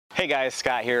Hey guys,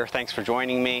 Scott here. Thanks for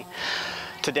joining me.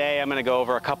 Today I'm going to go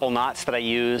over a couple knots that I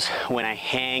use when I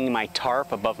hang my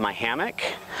tarp above my hammock.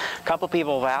 A couple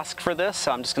people have asked for this,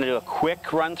 so I'm just going to do a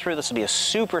quick run through. This will be a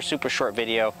super short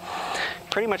video.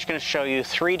 Pretty much going to show you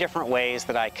 3 different ways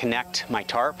that I connect my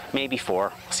tarp, maybe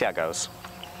 4. We'll see how it goes.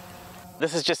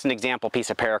 This is just an example piece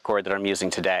of paracord that I'm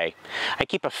using today. I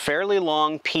keep a fairly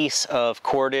long piece of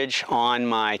cordage on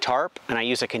my tarp, and I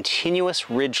use a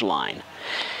continuous ridge line.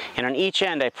 And on each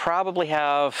end I probably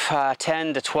have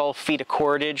 10 to 12 feet of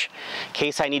cordage in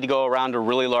case I need to go around a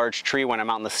really large tree when I'm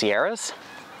out in the Sierras.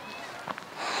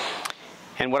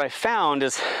 And what I found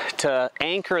is to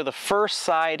anchor the first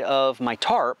side of my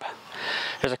tarp,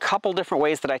 there's a couple different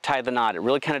ways that I tie the knot. It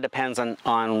really kind of depends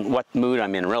on what mood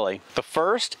I'm in, really. The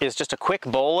first is just a quick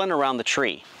bowline around the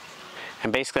tree.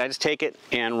 And basically I just take it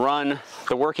and run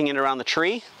the working end around the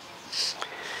tree.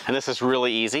 And this is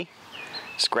really easy.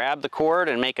 Just grab the cord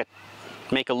and make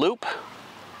a loop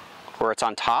where it's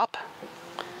on top,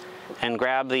 and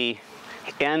grab the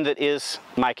end that is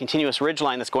my continuous ridge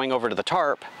line that's going over to the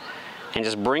tarp, and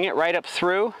just bring it right up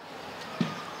through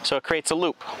so it creates a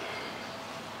loop.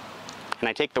 And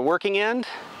I take the working end,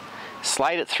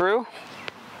 slide it through.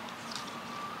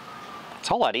 It's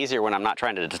a whole lot easier when I'm not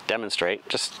trying to demonstrate.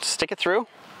 Just stick it through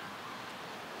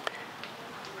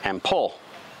and pull.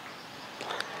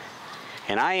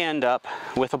 And I end up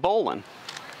with a bowline,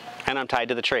 and I'm tied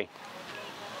to the tree.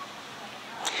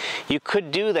 You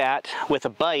could do that with a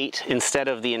bight instead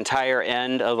of the entire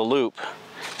end of the loop.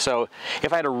 So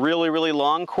if I had a really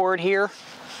long cord here,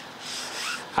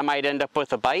 I might end up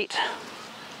with a bight.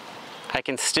 I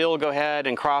can still go ahead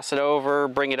and cross it over,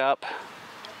 bring it up,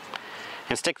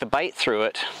 and stick the bight through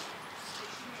it,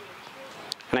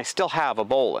 and I still have a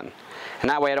bowline. And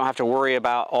that way I don't have to worry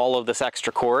about all of this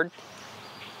extra cord.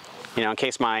 You know, in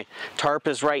case my tarp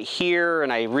is right here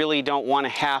and I really don't want to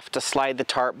have to slide the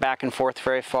tarp back and forth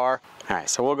very far. All right,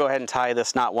 so we'll go ahead and tie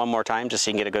this knot one more time just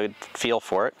so you can get a good feel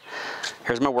for it.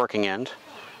 Here's my working end.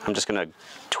 I'm just going to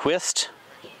twist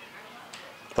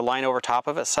the line over top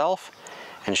of itself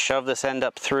and shove this end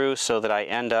up through so that I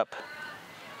end up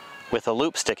with a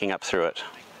loop sticking up through it.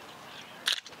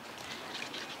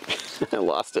 I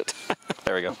lost it.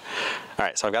 There we go. All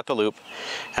right, so I've got the loop.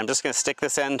 I'm just going to stick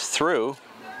this end through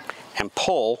and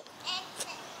pull,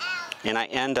 and I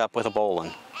end up with a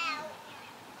bowline.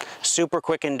 Super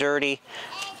quick and dirty,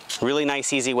 really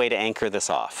nice, easy way to anchor this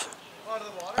off.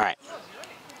 All right.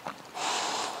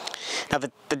 Now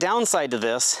the downside to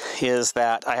this is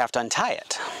that I have to untie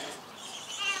it.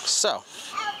 So,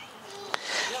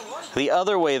 the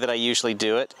other way that I usually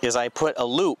do it is I put a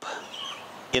loop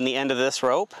in the end of this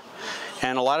rope,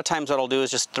 and a lot of times what I'll do is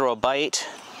just throw a bight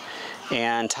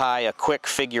and tie a quick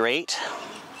figure 8.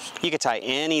 You could tie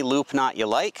any loop knot you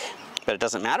like, but it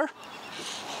doesn't matter.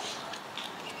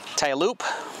 Tie a loop,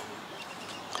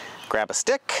 grab a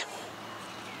stick,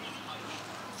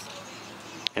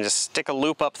 and just stick a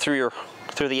loop up through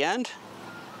the end,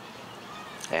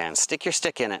 and stick your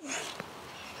stick in it.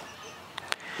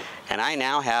 And I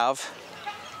now have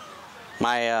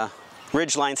my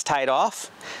ridge lines tied off,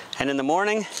 and in the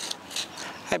morning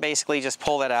I basically just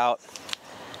pull that out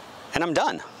and I'm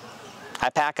done. I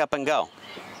pack up and go.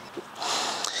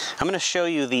 I'm going to show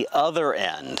you the other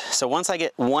end. So once I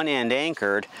get one end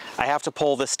anchored, I have to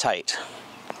pull this tight.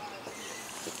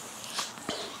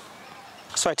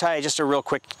 So I tie just a real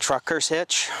quick trucker's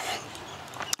hitch.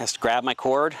 I just grab my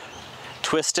cord,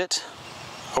 twist it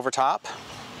over top,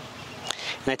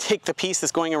 and I take the piece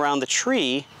that's going around the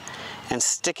tree and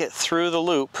stick it through the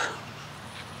loop,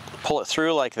 pull it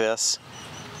through like this,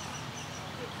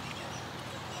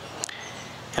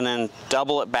 and then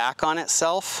double it back on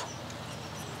itself.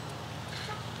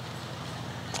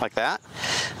 Like that.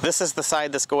 This is the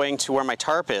side that's going to where my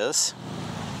tarp is,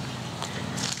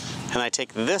 and I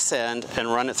take this end and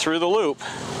run it through the loop,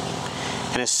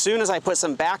 and as soon as I put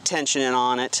some back tension in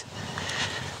on it,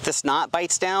 this knot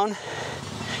bites down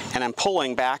and I'm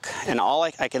pulling back, and all I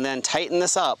can then tighten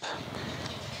this up,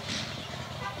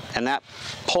 and that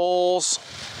pulls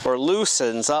or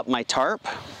loosens up my tarp.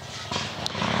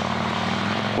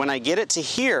 When I get it to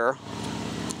here,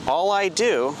 all I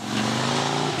do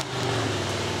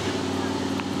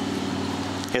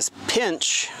is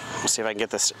pinch. Let's see if I can get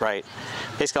this right.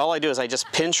 Basically all I do is I just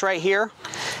pinch right here,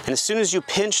 and as soon as you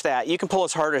pinch that, you can pull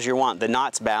as hard as you want. The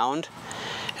knot's bound,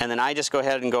 and then I just go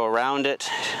ahead and go around it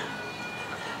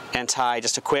and tie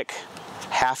just a quick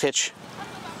half hitch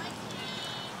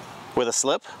with a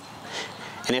slip,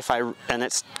 and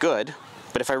it's good.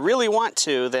 But if I really want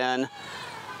to, then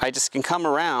I just can come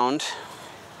around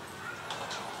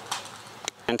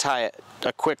and tie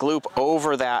a quick loop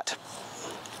over that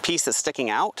piece that's sticking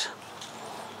out,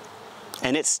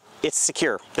 and it's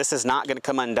secure. This is not going to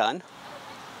come undone.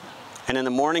 And in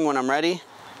the morning when I'm ready,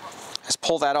 just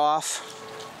pull that off.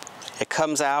 It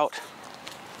comes out,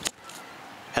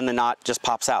 and the knot just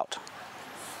pops out.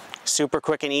 Super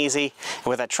quick and easy. And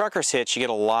with that trucker's hitch, you get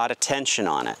a lot of tension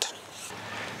on it.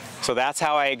 So that's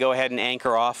how I go ahead and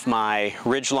anchor off my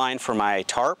ridge line for my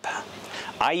tarp.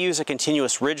 I use a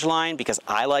continuous ridge line because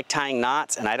I like tying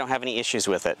knots and I don't have any issues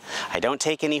with it. I don't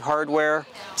take any hardware.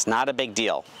 It's not a big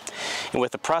deal. And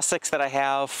with the prussics that I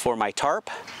have for my tarp,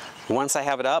 once I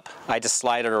have it up, I just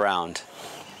slide it around.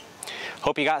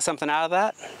 Hope you got something out of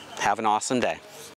that. Have an awesome day.